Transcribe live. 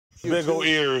Big ol'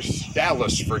 ears.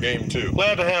 Dallas for game 2.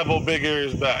 Glad to have old big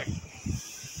ears back.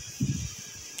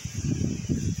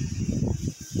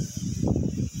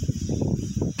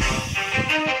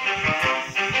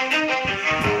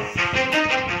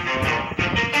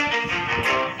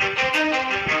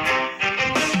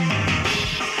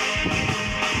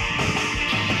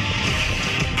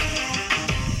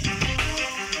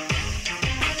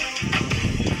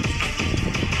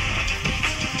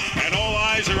 And all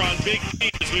eyes are on Big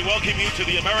E as we welcome you to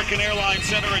the American Airlines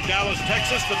Center in Dallas,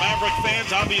 Texas. The Maverick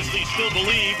fans obviously still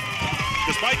believe,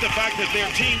 despite the fact that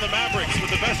their team, the Mavericks, with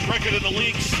the best record in the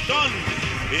league, stunned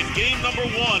in game number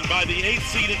 1 by the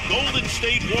 8th-seeded Golden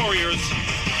State Warriors.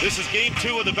 This is game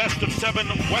 2 of the best-of-7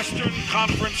 Western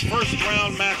Conference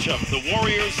first-round matchup. The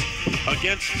Warriors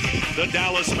against the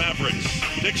Dallas Mavericks.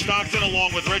 Dick Stockton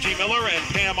along with Reggie Miller and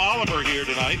Pam Oliver here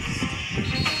tonight.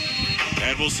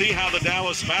 And we'll see how the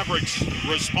Dallas Mavericks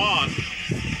respond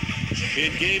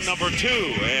in game number 2.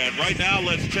 And right now,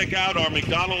 let's check out our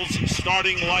McDonald's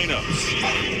starting lineups.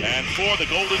 And for the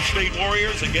Golden State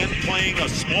Warriors, again playing a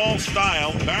small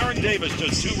style, Baron Davis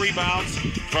just 2 rebounds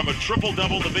from a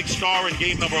triple-double, the big star in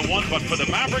game number 1. But for the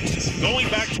Mavericks, going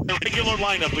back to their regular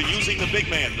lineup and using the big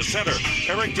man, the center,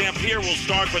 Eric Dampier will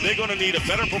start, but they're going to need a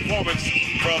better performance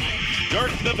from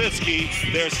Dirk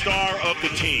Nowitzki, their star of the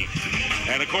team.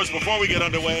 And of course, before we get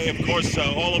underway, of course,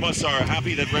 all of us are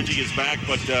happy that Reggie is back,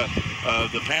 but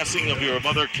the passing of your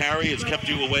mother, Carrie, has kept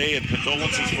you away, and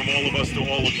condolences from all of us to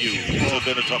all of you. It's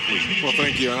been a tough week. Well,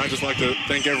 thank you, and I'd just like to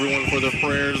thank everyone for their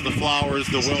prayers, the flowers,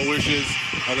 the well wishes.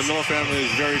 The Miller family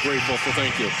is very grateful, so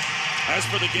thank you. As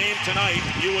for the game tonight,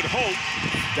 you would hope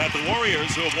that the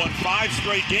Warriors, who have won 5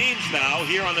 straight games now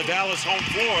here on the Dallas home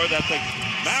floor, that the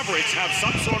Mavericks have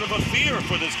some sort of a fear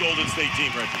for this Golden State team,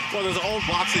 Reggie. Well, there's an old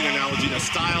boxing analogy that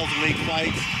styles make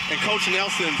fights, and Coach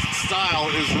Nelson's style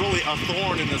is really a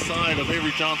thorn in the side of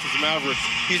Avery Johnson's Mavericks.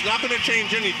 He's not going to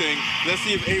change anything. Let's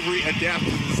see if Avery adapts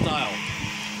to the style.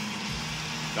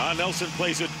 Don Nelson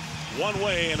plays it one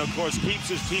way and, of course, keeps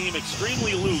his team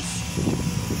extremely loose.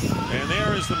 And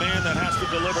there is the man that has to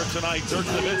deliver tonight, Dirk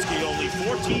Nowitzki, only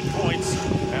 14 points.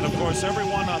 And, of course,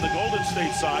 everyone on the Golden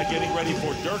State side getting ready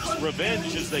for Dirk's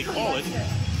revenge, as they call it.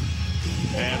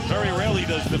 And very rarely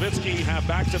does Nowitzki have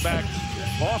back-to-back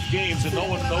off games, and no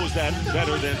one knows that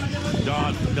better than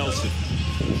Don Nelson.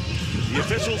 The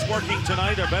officials working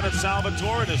tonight are Bennett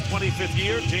Salvatore in his 25th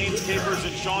year, James Capers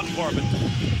and Sean Corbin.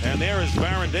 And there is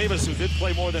Baron Davis, who did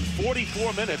play more than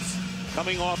 44 minutes,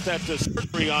 coming off that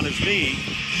surgery on his knee,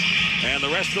 and the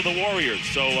rest of the Warriors.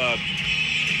 So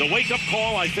the wake-up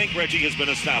call, I think, Reggie, has been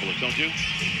established, don't you?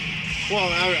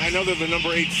 Well, I know they're the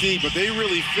number 8 seed, but they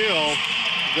really feel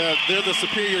that they're the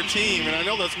superior team. And I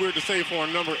know that's weird to say for a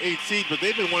number 8 seed, but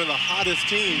they've been one of the hottest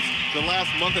teams the last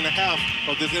month and a half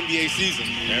of this NBA season.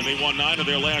 And they won 9 of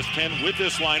their last 10 with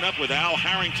this lineup, with Al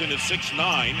Harrington at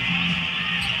 6'9",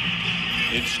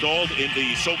 installed in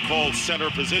the so-called center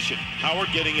position.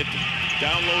 Howard getting it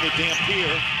down low to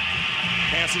Dampier,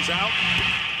 passes out,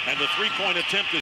 and the 3-point attempt is